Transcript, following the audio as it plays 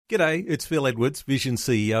G'day, it's Phil Edwards, Vision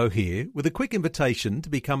CEO here, with a quick invitation to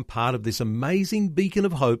become part of this amazing beacon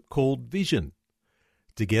of hope called Vision.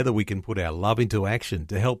 Together we can put our love into action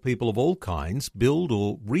to help people of all kinds build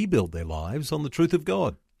or rebuild their lives on the truth of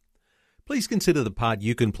God. Please consider the part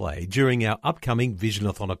you can play during our upcoming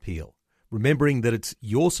Visionathon appeal, remembering that it's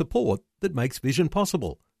your support that makes Vision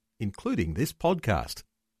possible, including this podcast.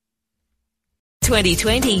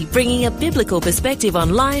 2020, bringing a biblical perspective on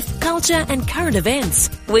life, culture and current events.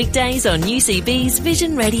 Weekdays on UCB's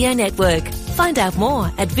Vision Radio Network. Find out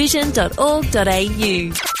more at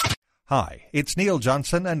vision.org.au. Hi, it's Neil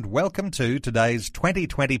Johnson and welcome to today's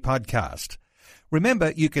 2020 podcast.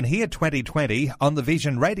 Remember, you can hear 2020 on the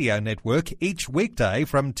Vision Radio Network each weekday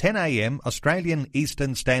from 10 a.m. Australian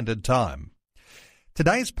Eastern Standard Time.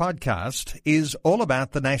 Today's podcast is all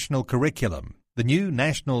about the national curriculum. The new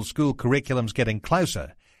national school curriculum's getting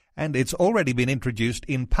closer, and it's already been introduced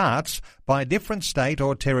in parts by different state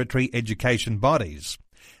or territory education bodies.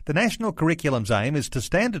 The national curriculum's aim is to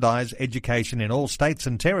standardise education in all states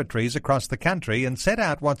and territories across the country and set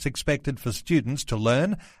out what's expected for students to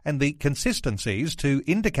learn and the consistencies to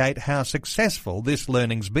indicate how successful this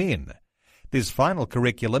learning's been. This final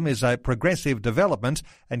curriculum is a progressive development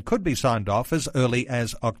and could be signed off as early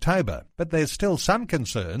as October, but there's still some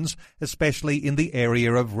concerns, especially in the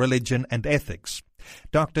area of religion and ethics.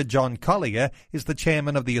 Dr. John Collier is the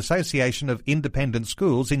chairman of the Association of Independent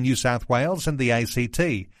Schools in New South Wales and the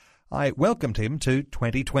ACT. I welcomed him to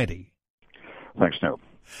 2020. Thanks, Neil.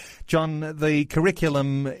 John, the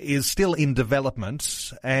curriculum is still in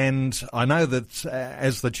development, and I know that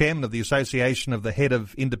as the chairman of the Association of the Head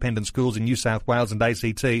of Independent Schools in New South Wales and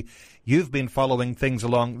ACT, you've been following things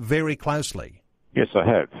along very closely. Yes, I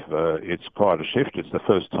have. It's quite a shift. It's the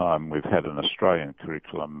first time we've had an Australian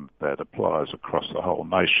curriculum that applies across the whole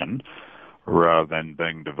nation, rather than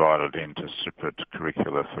being divided into separate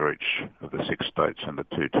curricula for each of the 6 states and the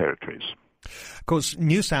 2 territories. Of course,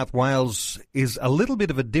 New South Wales is a little bit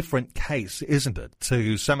of a different case, isn't it,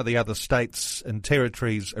 to some of the other states and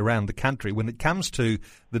territories around the country when it comes to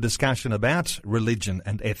the discussion about religion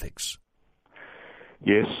and ethics?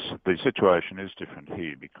 Yes, the situation is different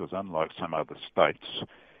here because unlike some other states,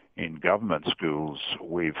 in government schools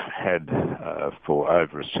we've had for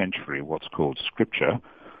over a century what's called scripture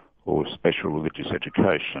or special religious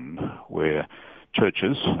education, where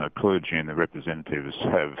churches, clergy and the representatives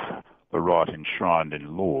have the right enshrined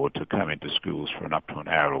in law to come into schools for up to an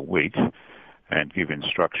hour a week and give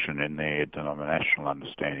instruction in their denominational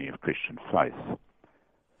understanding of Christian faith.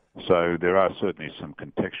 So there are certainly some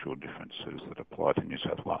contextual differences that apply to New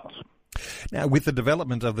South Wales. Now, with the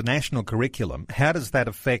development of the national curriculum, how does that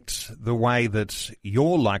affect the way that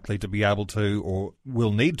you're likely to be able to or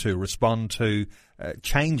will need to respond to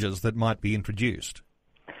changes that might be introduced?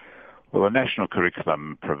 Well, the national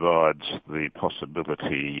curriculum provides the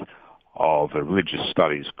possibility of a religious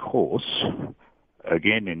studies course.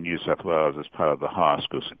 Again, in New South Wales, as part of the higher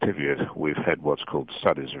school certificate, we've had what's called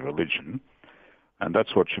Studies of Religion, and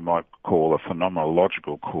that's what you might call a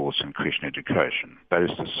phenomenological course in Christian education. That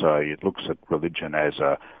is to say, it looks at religion as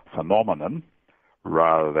a phenomenon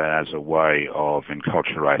rather than as a way of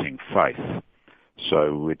enculturating faith.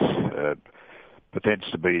 So it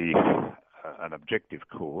pretends to be an objective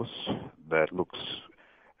course that looks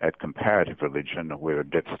at comparative religion, where a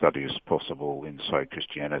depth study is possible in, say,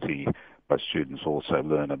 Christianity, but students also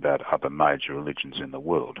learn about other major religions in the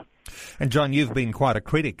world. And John, you've been quite a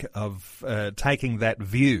critic of taking that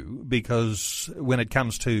view because when it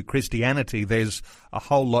comes to Christianity, there's a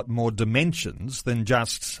whole lot more dimensions than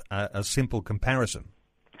just a simple comparison.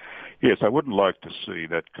 Yes, I wouldn't like to see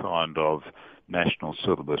that kind of national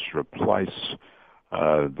syllabus replace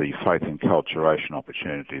the faith enculturation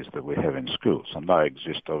opportunities that we have in schools. And they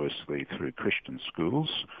exist obviously through Christian schools,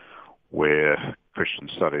 where Christian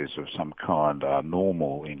studies of some kind are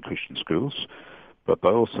normal in Christian schools, but they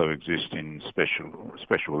also exist in special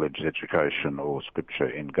religious education or scripture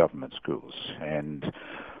in government schools. And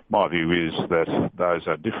my view is that those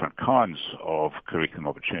are different kinds of curriculum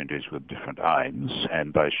opportunities with different aims,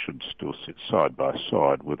 and they should still sit side by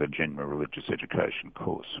side with a general religious education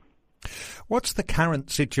course. What's the current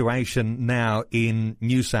situation now in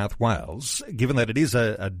New South Wales, given that it is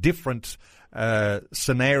a different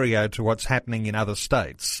scenario to what's happening in other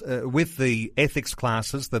states, with the ethics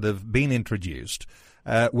classes that have been introduced,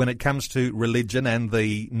 when it comes to religion and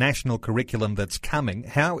the national curriculum that's coming?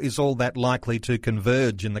 How is all that likely to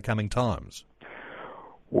converge in the coming times?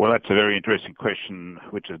 Well, that's a very interesting question,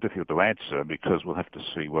 which is difficult to answer because we'll have to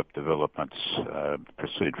see what developments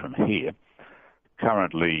proceed from here.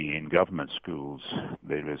 Currently, in government schools,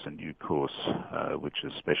 there is a new course which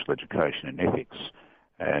is special education in ethics,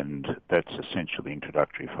 and that's essentially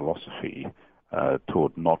introductory philosophy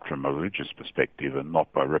taught not from a religious perspective and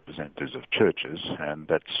not by representatives of churches, and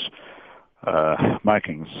that's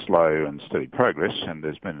making slow and steady progress, and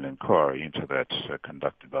there's been an inquiry into that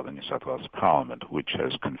conducted by the New South Wales Parliament, which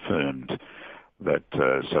has confirmed that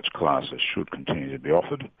such classes should continue to be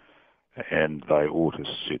offered, and they ought to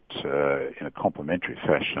sit in a complementary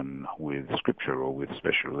fashion with scripture or with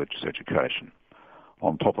special religious education.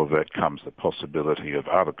 On top of that comes the possibility of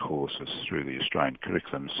other courses through the Australian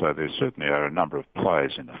curriculum, so there certainly are a number of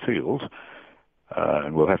players in the field,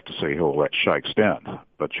 and we'll have to see how all that shakes down.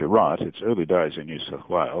 But you're right, it's early days in New South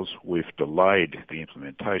Wales. We've delayed the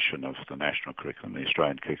implementation of the national curriculum, the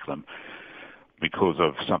Australian curriculum, because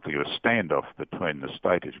of something of a standoff between the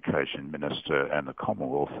State Education Minister and the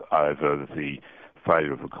Commonwealth over the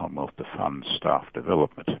failure of the Commonwealth to fund staff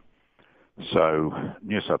development. So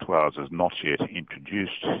New South Wales has not yet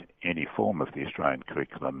introduced any form of the Australian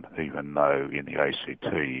curriculum, even though in the ACT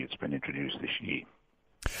it's been introduced this year.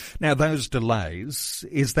 Now, those delays,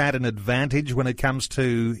 is that an advantage when it comes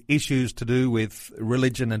to issues to do with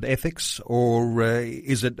religion and ethics, or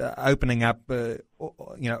is it opening up, a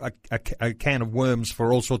can of worms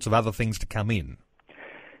for all sorts of other things to come in?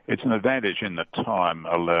 It's an advantage in that time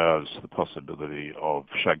allows the possibility of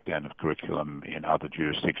shakedown of curriculum in other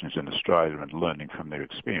jurisdictions in Australia and learning from their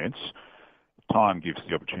experience. Time gives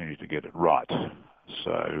the opportunity to get it right.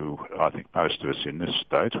 So I think most of us in this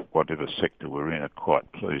state, whatever sector we're in, are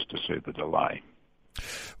quite pleased to see the delay.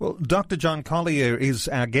 Well, Dr. John Collier is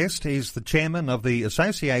our guest. He's the chairman of the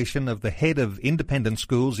Association of the Head of Independent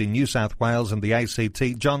Schools in New South Wales and the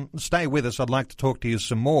ACT. John, stay with us. I'd like to talk to you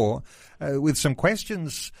some more with some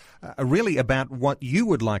questions really about what you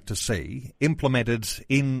would like to see implemented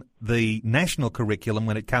in the national curriculum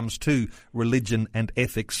when it comes to religion and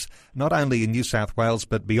ethics, not only in New South Wales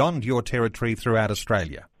but beyond your territory throughout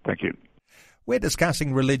Australia. Thank you. We're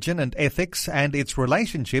discussing religion and ethics and its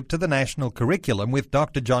relationship to the national curriculum with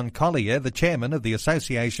Dr. John Collier, the chairman of the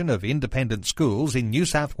Association of Independent Schools in New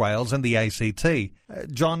South Wales and the ACT.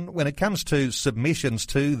 John, when it comes to submissions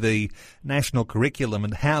to the national curriculum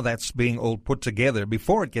and how that's being all put together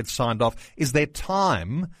before it gets signed off, is there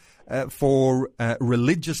time for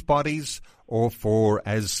religious bodies or for,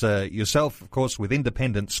 as yourself, of course, with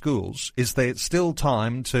independent schools, is there still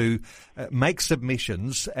time to make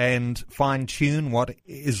submissions and fine-tune what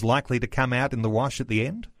is likely to come out in the wash at the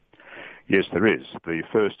end? Yes, there is. The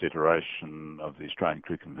first iteration of the Australian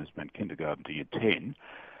curriculum has been kindergarten to year 10,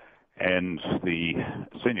 and the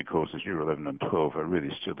senior courses, year 11 and 12, are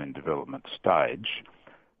really still in development stage.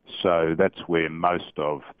 So that's where most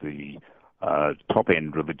of the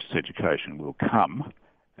top-end religious education will come.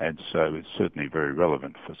 And so it's certainly very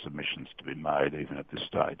relevant for submissions to be made even at this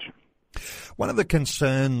stage. One of the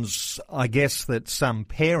concerns, I guess, that some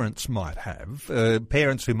parents might have,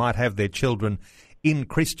 parents who might have their children in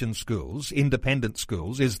Christian schools, independent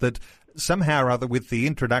schools, is that somehow or other with the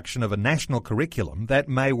introduction of a national curriculum, that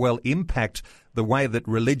may well impact the way that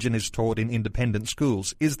religion is taught in independent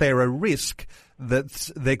schools. Is there a risk that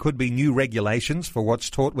there could be new regulations for what's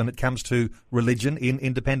taught when it comes to religion in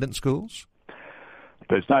independent schools?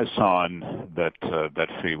 There's no sign that that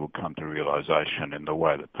fear will come to realisation in the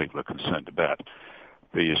way that people are concerned about.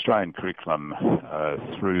 The Australian curriculum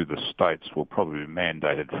through the states will probably be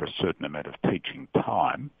mandated for a certain amount of teaching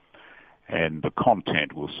time, and the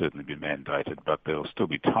content will certainly be mandated, but there will still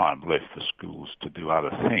be time left for schools to do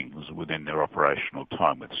other things within their operational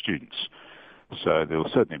time with students. So there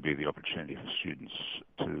will certainly be the opportunity for students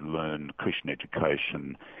to learn Christian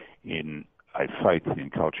education in a faith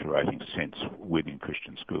enculturating sense within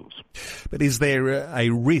Christian schools. But is there a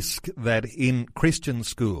risk that in Christian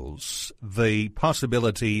schools the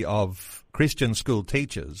possibility of Christian school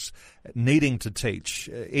teachers needing to teach,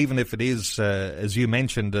 even if it is, as you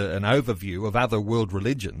mentioned, an overview of other world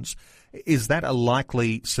religions, is that a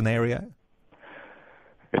likely scenario?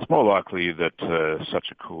 It's more likely that such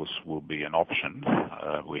a course will be an option.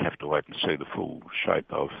 We have to wait and see the full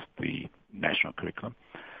shape of the national curriculum.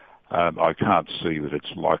 I can't see that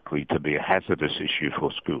it's likely to be a hazardous issue for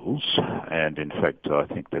schools, and in fact I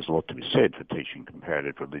think there's a lot to be said for teaching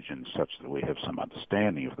comparative religions such that we have some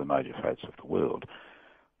understanding of the major faiths of the world.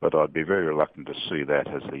 But I'd be very reluctant to see that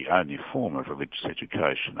as the only form of religious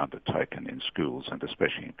education undertaken in schools, and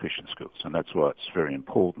especially in Christian schools. And that's why it's very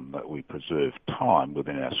important that we preserve time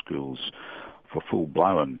within our schools for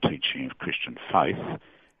full-blown teaching of Christian faith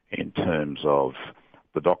in terms of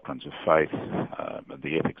the doctrines of faith,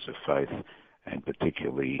 the ethics of faith, and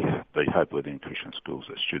particularly the hope within Christian schools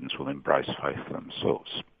that students will embrace faith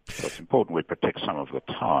themselves. So it's important we protect some of the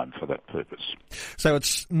time for that purpose. So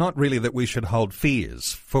it's not really that we should hold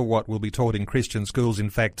fears for what will be taught in Christian schools. In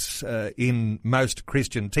fact, in most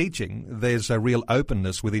Christian teaching, there's a real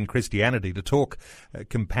openness within Christianity to talk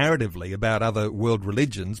comparatively about other world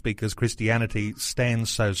religions because Christianity stands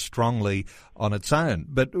so strongly on its own.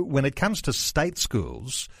 But when it comes to state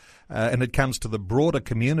schools, and it comes to the broader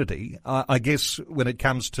community, I guess when it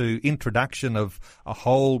comes to introduction of a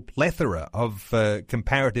whole plethora of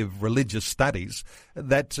comparative religious studies,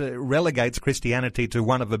 that relegates Christianity to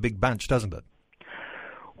one of a big bunch, doesn't it?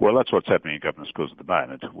 Well, that's what's happening in government schools at the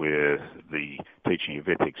moment, where the teaching of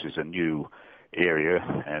ethics is a new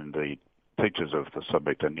area and the teachers of the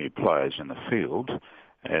subject are new players in the field.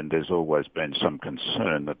 And there's always been some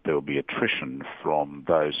concern that there will be attrition from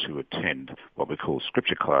those who attend what we call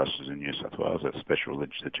scripture classes in New South Wales, that's special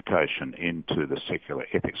religious education, into the secular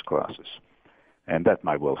ethics classes. And that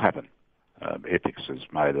may well happen. Ethics has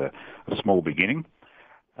made a small beginning.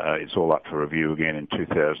 It's all up for review again in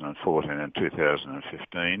 2014 and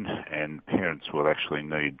 2015, and parents will actually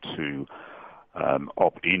need to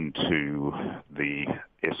opt into the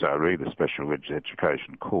SRE, the Special Religious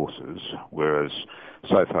Education courses, whereas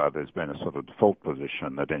so far there's been a sort of default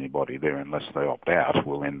position that anybody there, unless they opt out,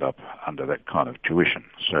 will end up under that kind of tuition.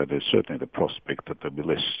 So there's certainly the prospect that there'll be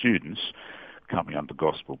less students coming under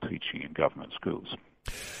gospel teaching in government schools.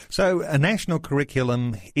 So a national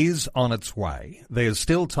curriculum is on its way. There's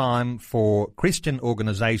still time for Christian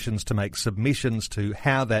organisations to make submissions to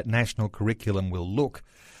how that national curriculum will look.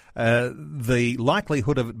 The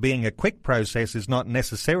likelihood of it being a quick process is not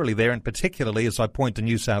necessarily there, and particularly as I point to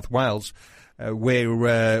New South Wales,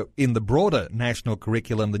 where in the broader national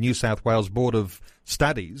curriculum, the New South Wales Board of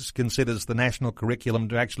Studies considers the national curriculum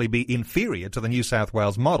to actually be inferior to the New South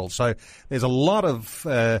Wales model. So there's a lot of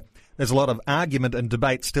argument and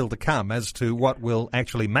debate still to come as to what will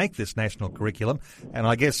actually make this national curriculum, and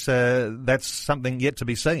I guess that's something yet to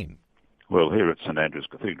be seen. Well, here at St Andrew's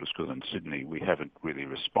Cathedral School in Sydney, we haven't really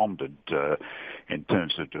responded in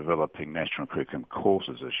terms of developing national curriculum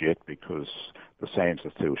courses as yet because the sands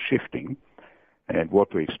are still shifting. And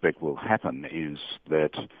what we expect will happen is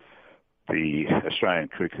that the Australian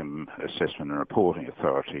Curriculum Assessment and Reporting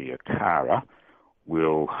Authority, ACARA,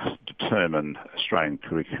 will determine Australian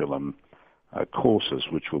curriculum courses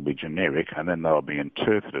which will be generic, and then they'll be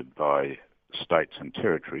interpreted by states and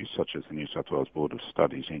territories, such as the New South Wales Board of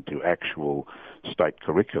Studies, into actual state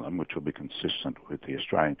curriculum, which will be consistent with the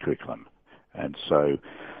Australian curriculum. And so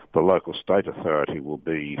the local state authority will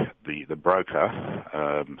be the broker,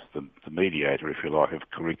 the mediator, if you like, of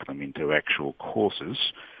curriculum into actual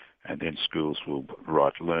courses, and then schools will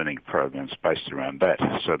write learning programs based around that.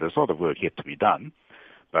 So there's a lot of work yet to be done,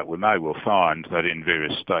 but we may well find that in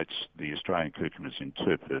various states the Australian curriculum is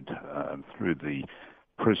interpreted through the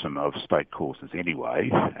prism of state courses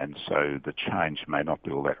anyway, and so the change may not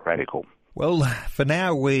be all that radical. Well, for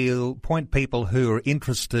now, we'll point people who are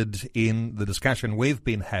interested in the discussion we've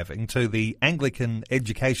been having to the Anglican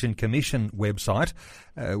Education Commission website.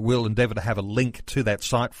 We'll endeavour to have a link to that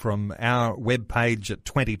site from our webpage at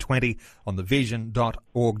 2020 on the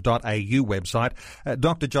vision.org.au website.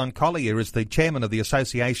 Dr. John Collier is the chairman of the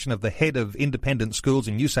Association of the Head of Independent Schools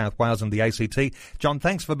in New South Wales and the ACT. John,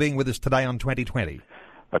 thanks for being with us today on 2020.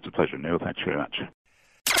 That's a pleasure, Neil. Thanks very much.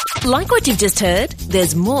 Like what you've just heard?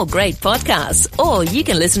 There's more great podcasts, or you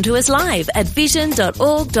can listen to us live at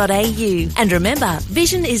vision.org.au. And remember,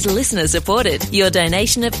 Vision is listener supported. Your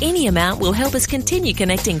donation of any amount will help us continue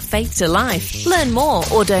connecting faith to life. Learn more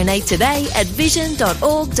or donate today at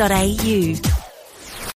vision.org.au.